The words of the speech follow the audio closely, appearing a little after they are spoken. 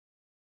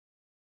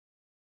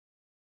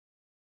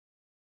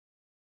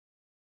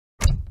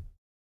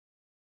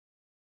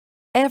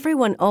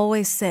Everyone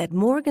always said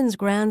Morgan's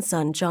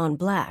grandson, John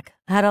Black,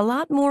 had a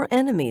lot more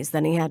enemies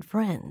than he had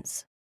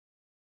friends.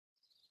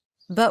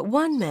 But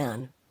one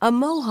man, a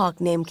Mohawk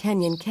named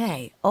Kenyon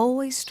Kay,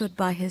 always stood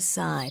by his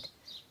side,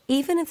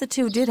 even if the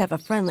two did have a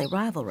friendly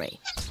rivalry.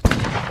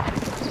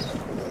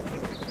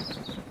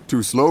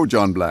 Too slow,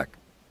 John Black.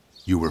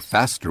 You were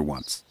faster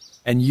once.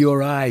 And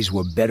your eyes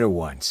were better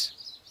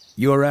once.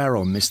 Your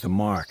arrow missed the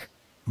mark.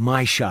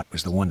 My shot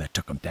was the one that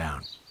took him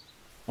down.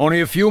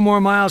 Only a few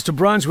more miles to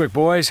Brunswick,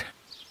 boys.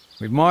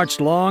 We've marched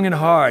long and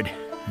hard,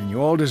 and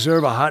you all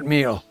deserve a hot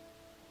meal.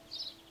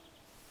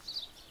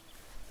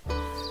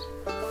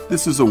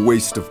 This is a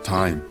waste of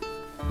time.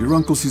 Your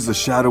uncle sees a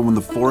shadow in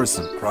the forest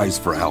and cries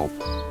for help.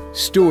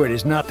 Stuart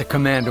is not the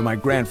commander my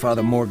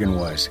grandfather Morgan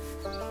was.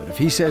 But if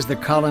he says the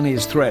colony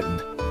is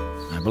threatened,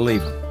 I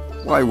believe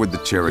him. Why would the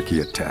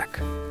Cherokee attack?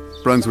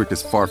 Brunswick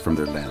is far from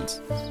their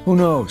lands. Who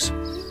knows?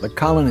 The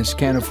colonists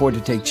can't afford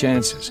to take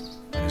chances.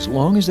 As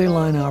long as they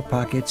line our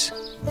pockets,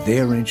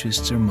 their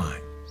interests are mine.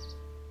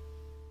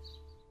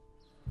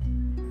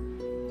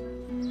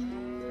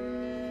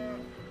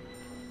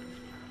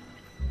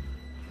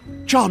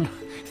 John,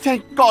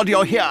 thank God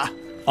you're here.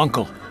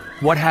 Uncle,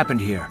 what happened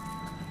here?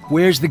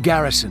 Where's the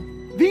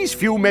garrison? These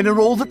few men are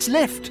all that's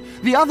left.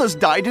 The others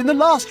died in the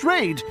last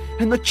raid,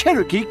 and the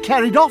Cherokee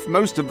carried off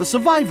most of the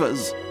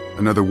survivors.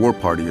 Another war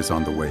party is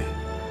on the way.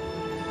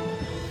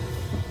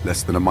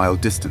 Less than a mile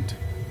distant.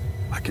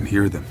 I can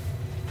hear them.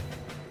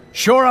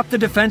 Shore up the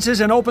defenses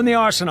and open the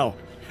arsenal.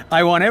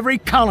 I want every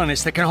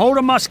colonist that can hold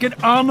a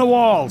musket on the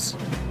walls.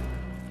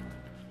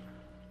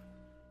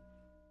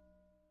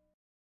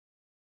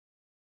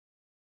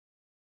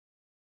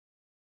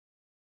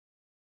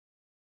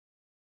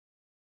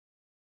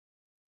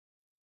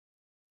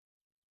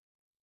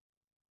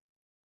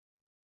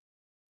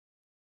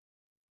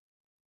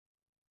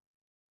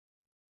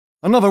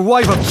 Another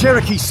wave of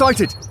Cherokee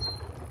sighted!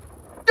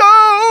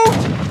 Go!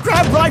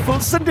 Grab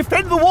rifles and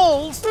defend the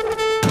walls!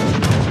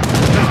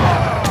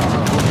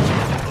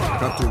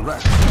 Got to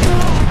rest.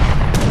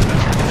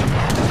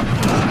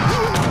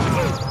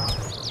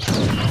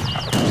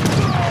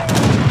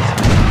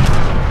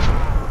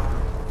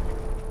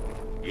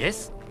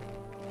 Yes?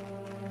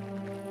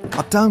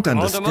 I don't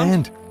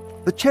understand.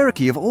 The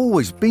Cherokee have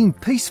always been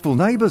peaceful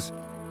neighbors.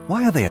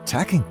 Why are they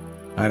attacking?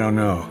 I don't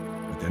know,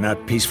 but they're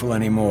not peaceful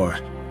anymore.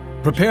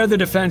 Prepare the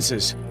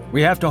defenses.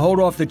 We have to hold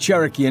off the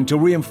Cherokee until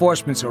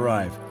reinforcements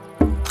arrive.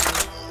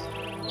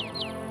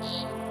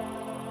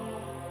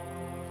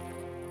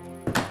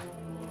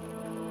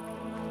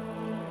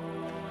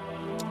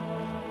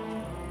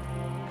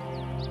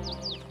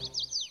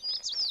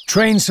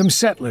 Train some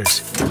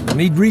settlers. We'll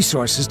need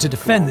resources to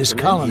defend this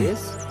colony.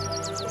 Yes.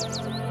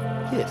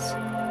 Yes.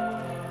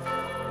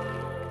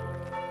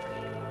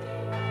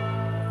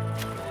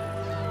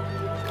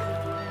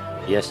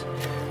 Yes.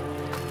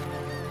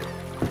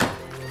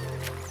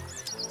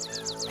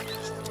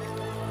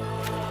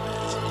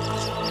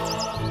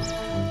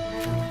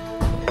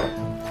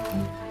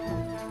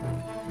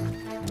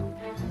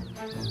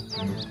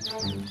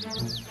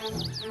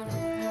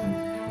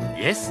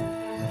 Yes?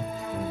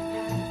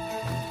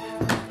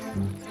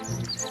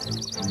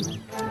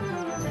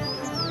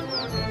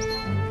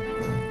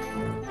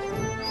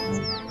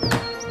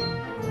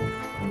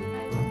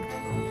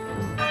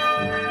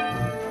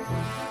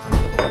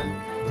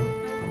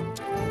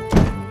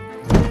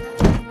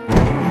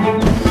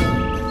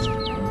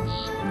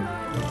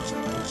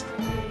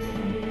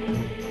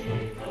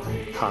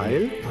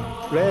 Pile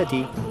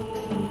ready.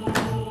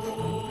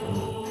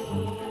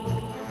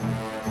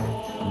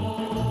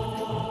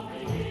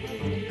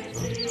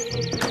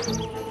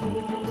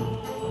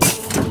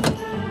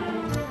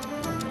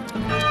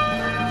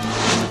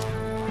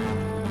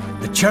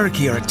 The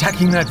Cherokee are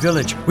attacking that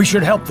village. We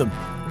should help them.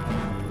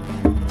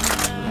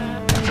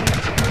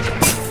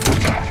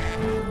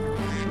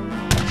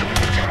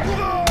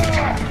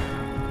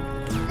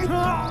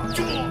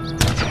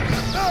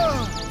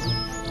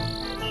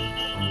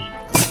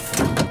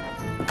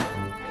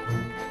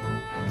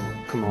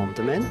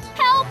 Commandment.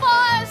 Help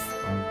us!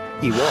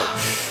 He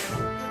was.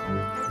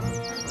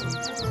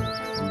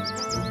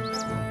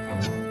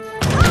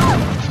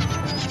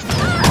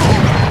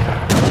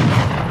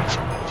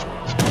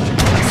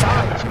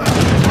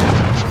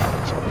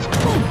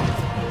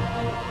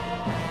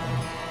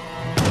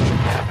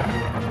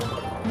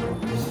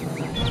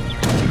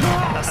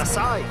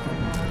 Aside.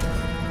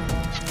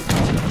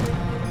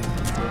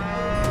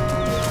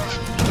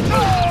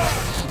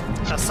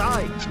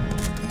 Aside.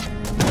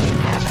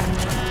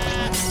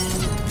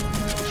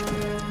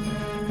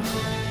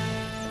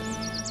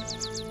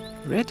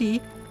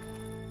 Ready.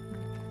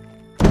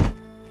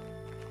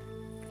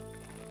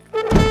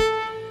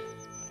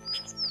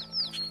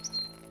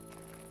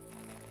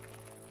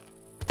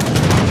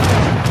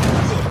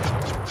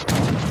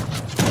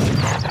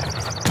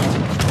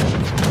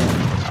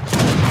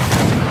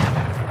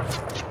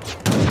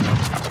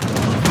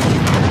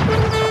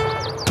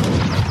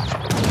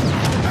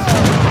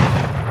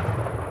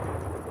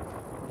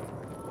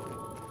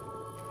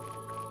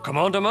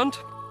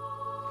 Commandement?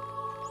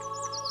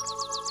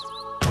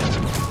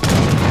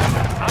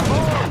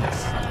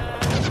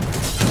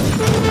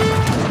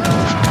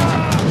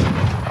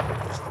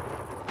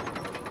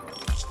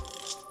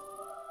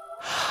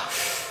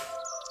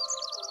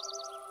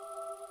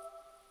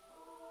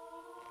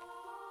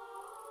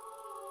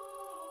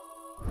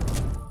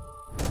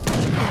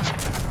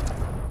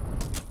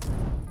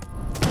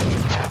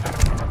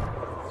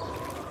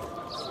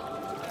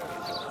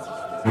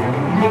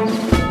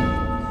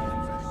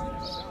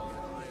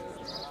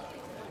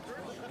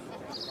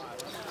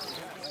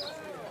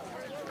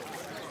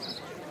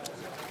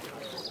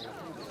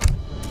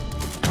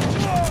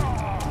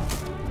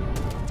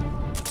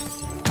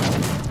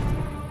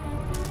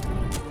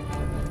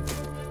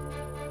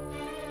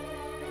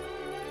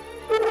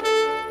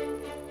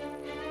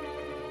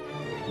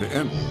 The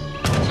end.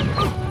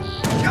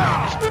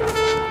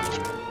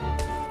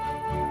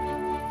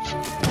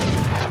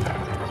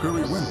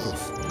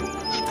 Periwinkles.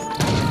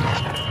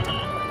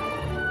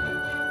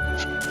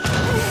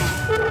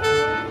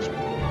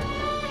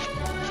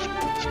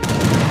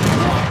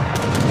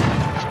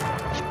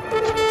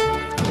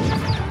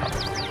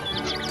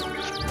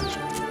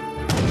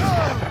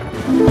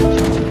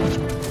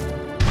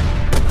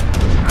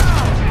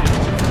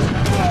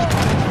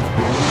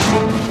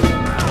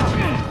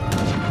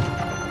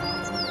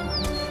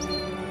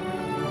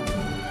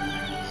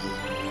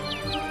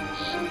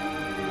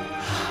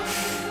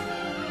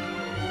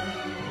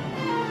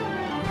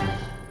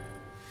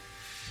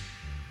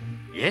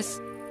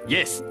 Yes?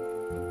 Yes.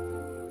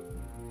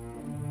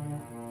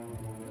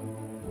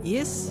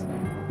 Yes,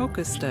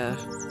 Hokuster.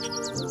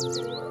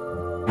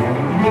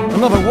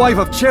 Another wave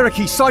of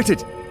Cherokee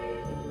sighted!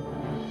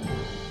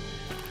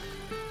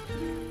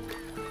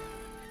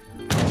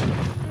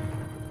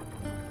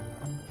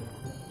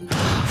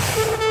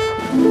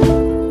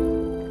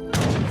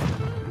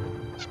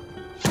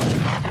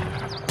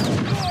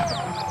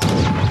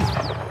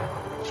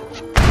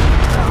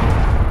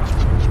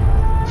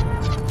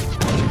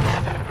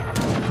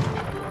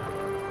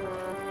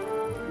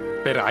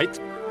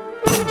 Bereit?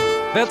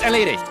 Wird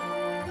erledigt.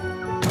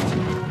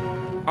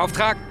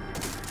 Auftrag.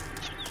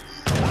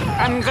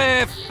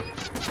 Angriff!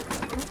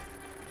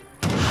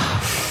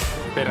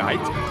 Bereit?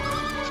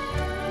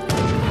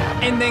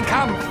 In den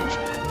Kampf!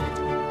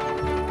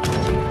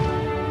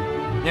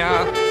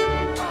 Ja.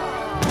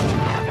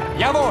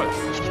 Jawohl!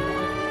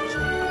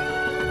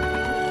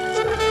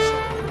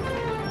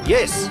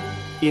 Yes,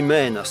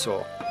 imena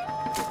so.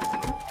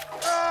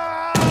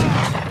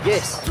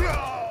 Yes.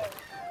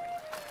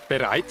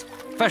 Bereit?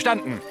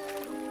 Verstanden.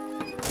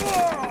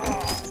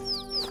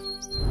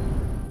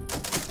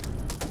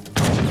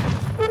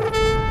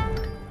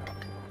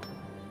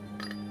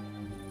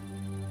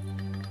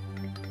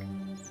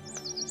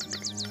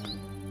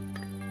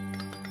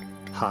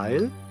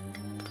 Heil.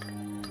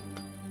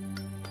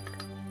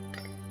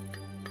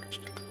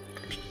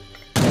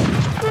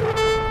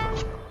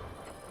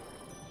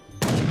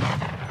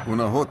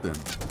 Unahoten.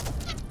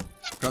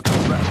 Cut the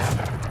rats.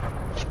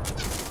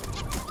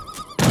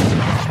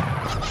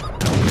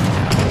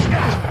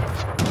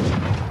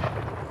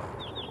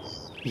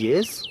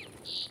 Yes.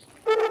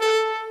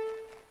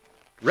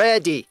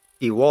 Ready,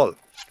 igual.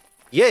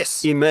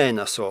 Yes,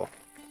 imena so.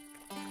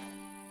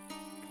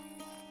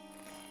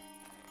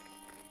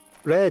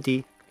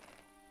 Ready.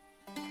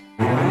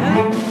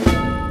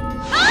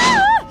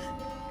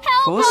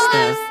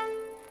 Foster.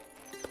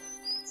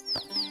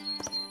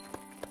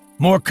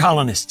 More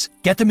colonists.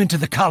 Get them into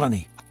the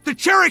colony. The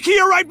Cherokee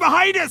are right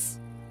behind us!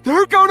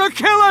 They're gonna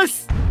kill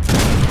us!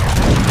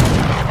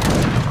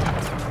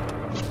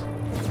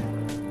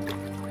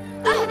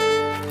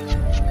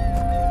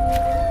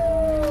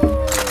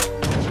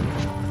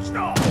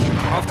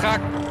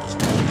 Auftrag.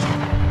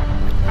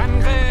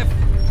 Angriff!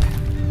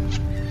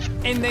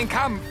 In den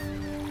Kampf!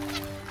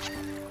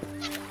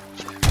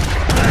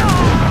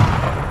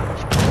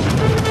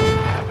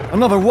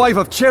 Another wave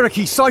of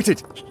Cherokee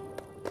sighted!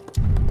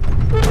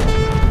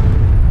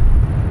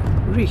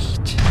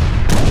 Richt.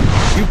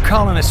 You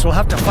colonists will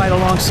have to fight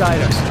alongside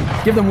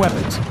us. Give them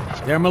weapons.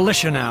 They're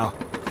militia now.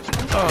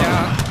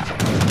 Ja.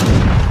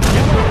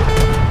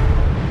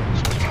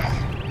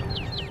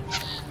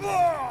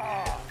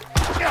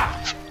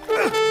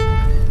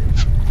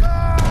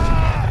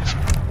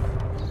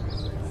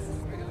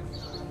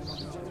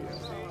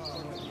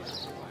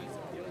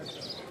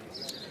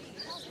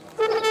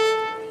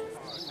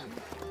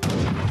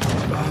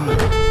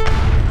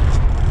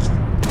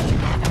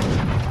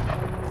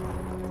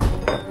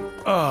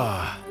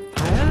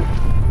 Heil.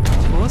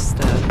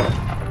 Foster.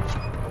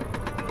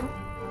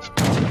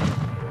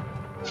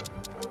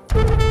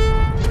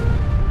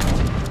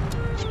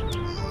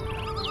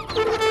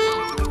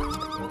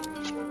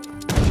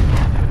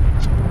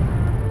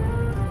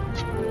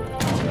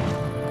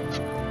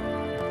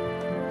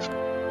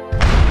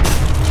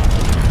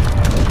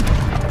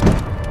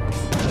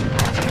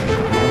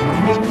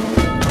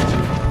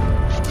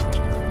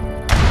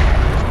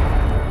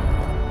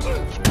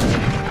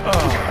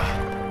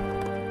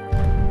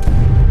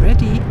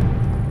 Ready.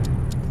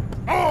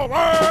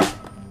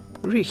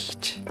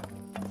 Richt.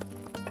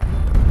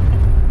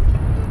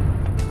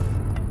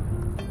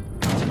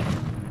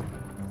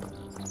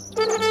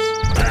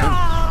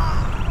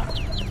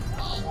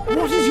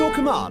 What is your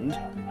command?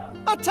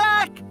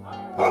 Attack!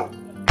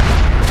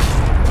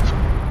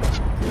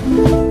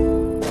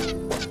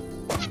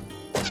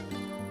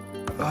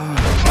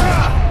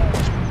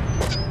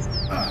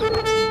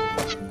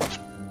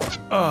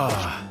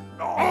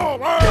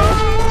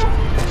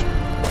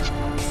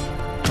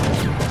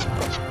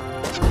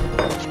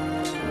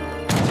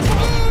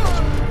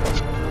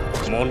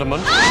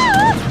 Commandement.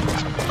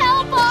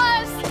 Help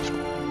us!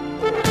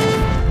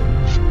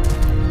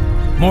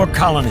 More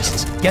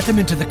colonists. Get them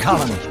into the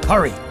colony.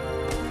 Hurry.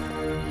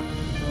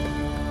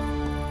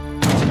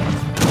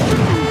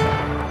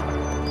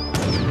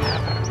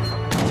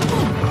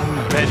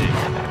 Ready.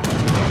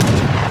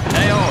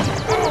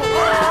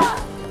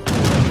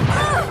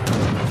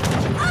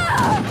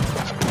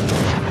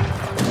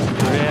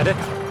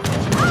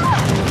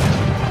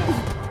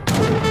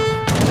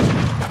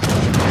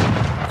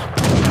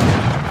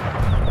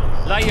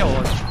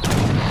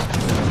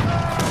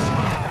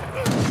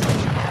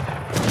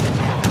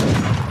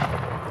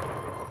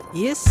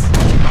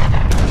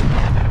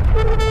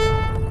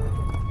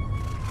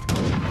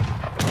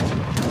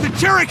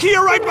 Cherokee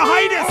are right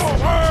behind us!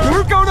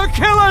 They're gonna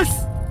kill us!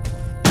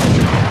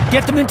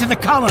 Get them into the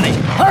colony!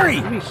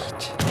 Hurry!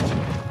 Richt.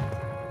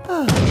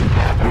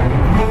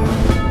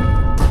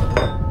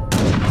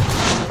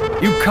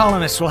 You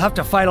colonists will have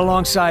to fight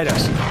alongside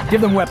us. Give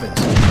them weapons.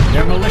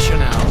 They're militia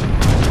now.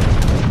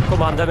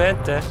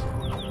 Comandamente.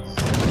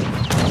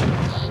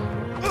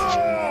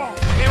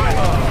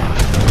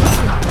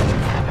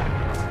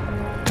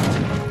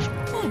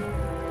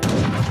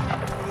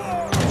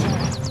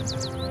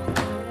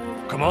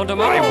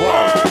 Commandement. I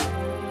won't.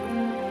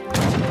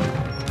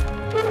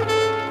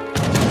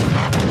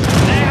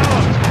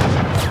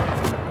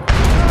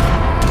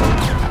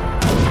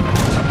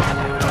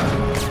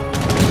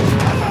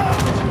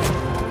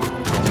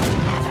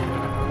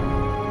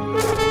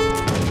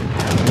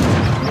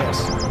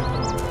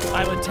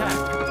 I'll attack.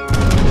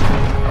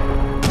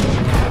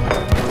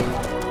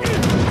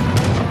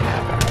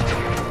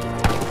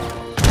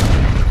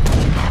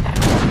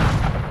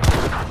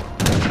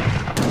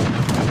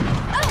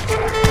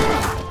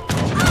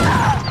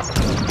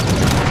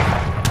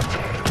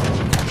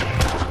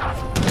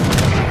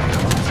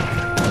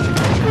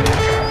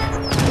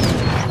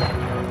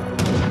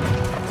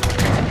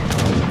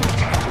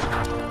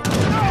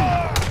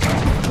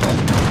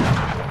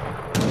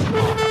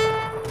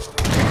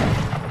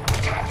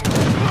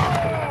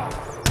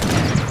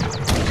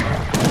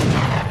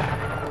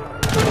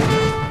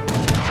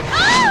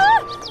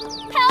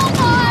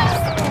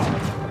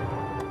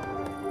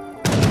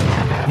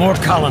 More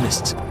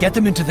colonists. Get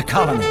them into the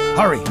colony.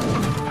 Hurry.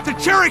 The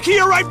Cherokee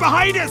are right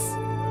behind us!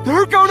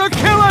 They're gonna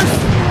kill us!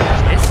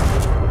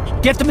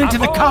 Get them into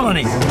the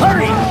colony.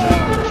 Hurry!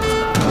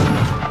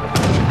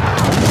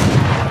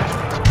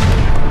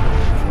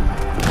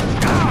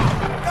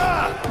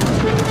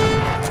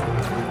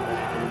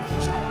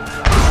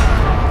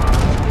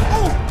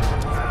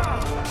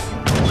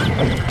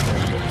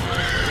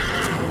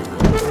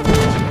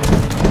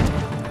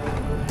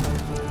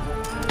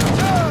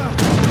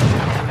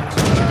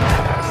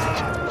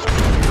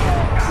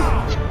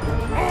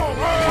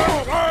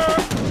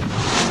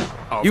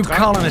 You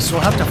colonists will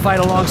have to fight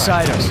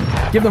alongside us.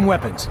 Give them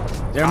weapons.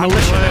 They're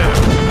militia now.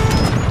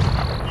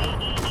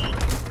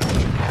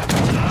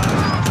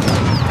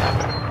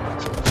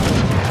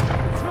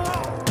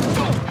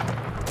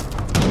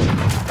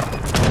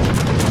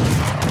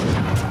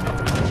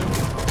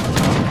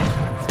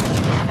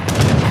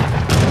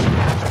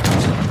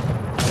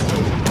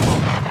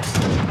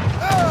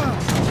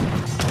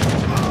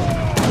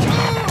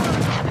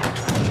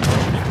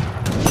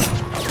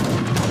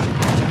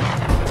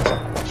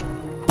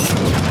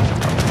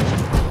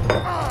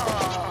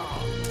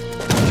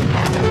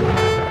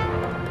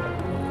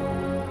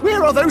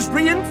 Where are those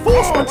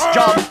reinforcements,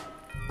 John?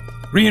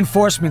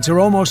 Reinforcements are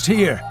almost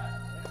here.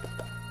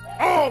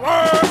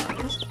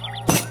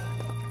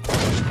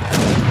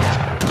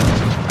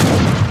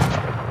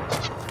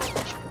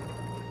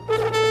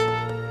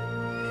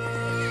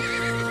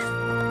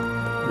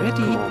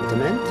 Ready.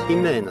 Commandement.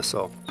 Imene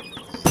so.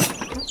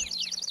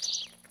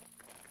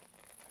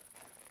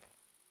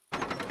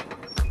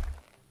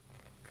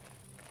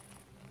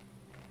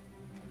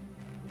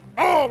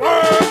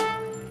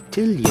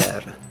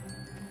 Tillier.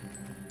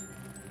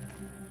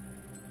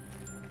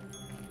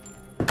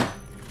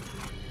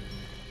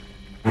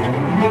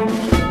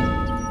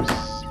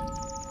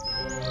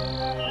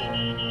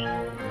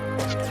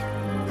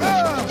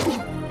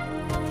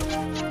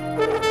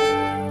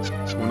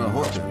 Una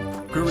hota.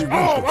 Curry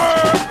rumpus.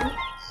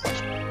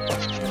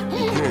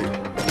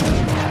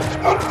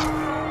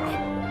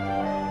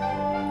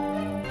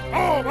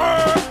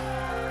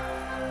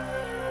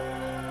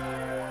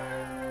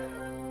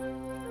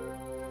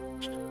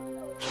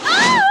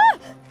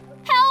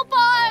 Help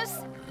us!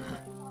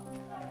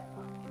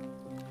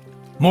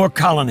 More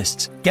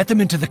colonists. Get them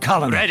into the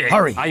colony. Ready.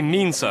 Hurry. I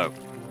mean so.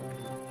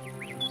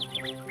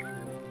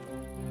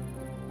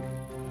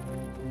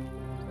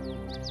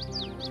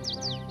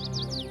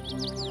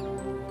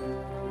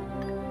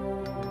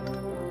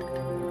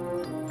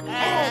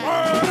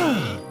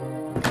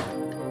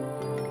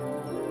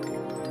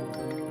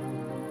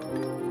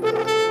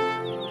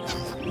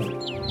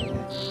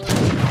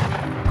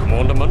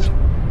 Commandment.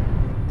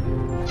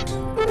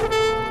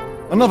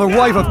 Another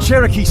wave of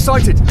Cherokee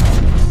sighted!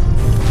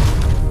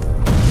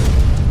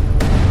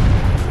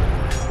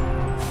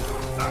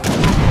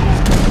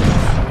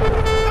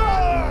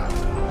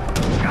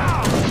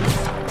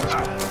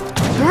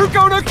 They're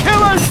gonna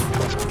kill us!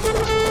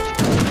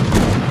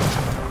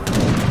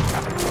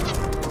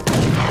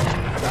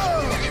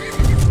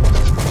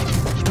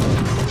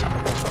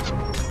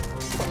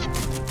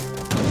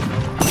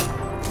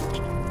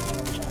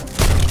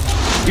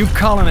 You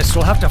colonists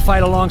will have to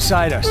fight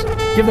alongside us.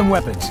 Give them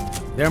weapons.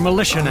 They're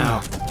militia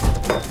now.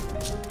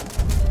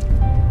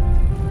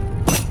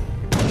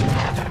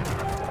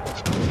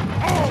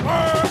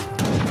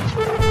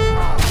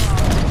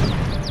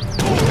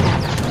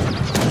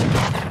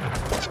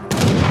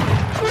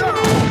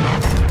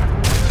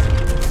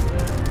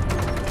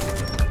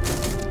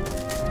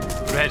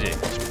 Ready.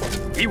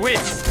 He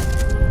wins.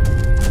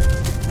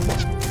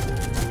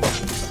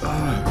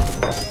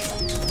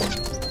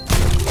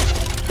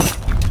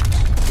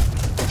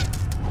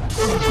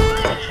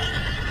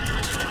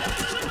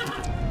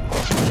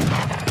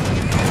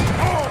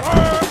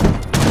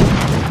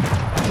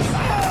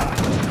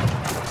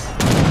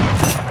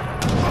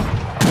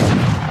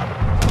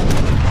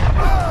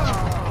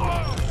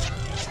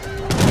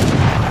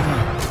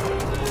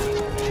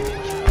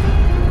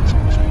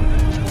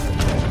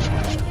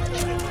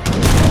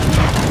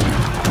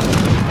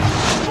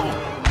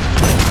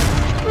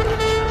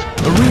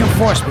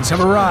 Reinforcements have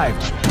arrived.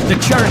 The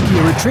Cherokee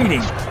are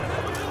retreating.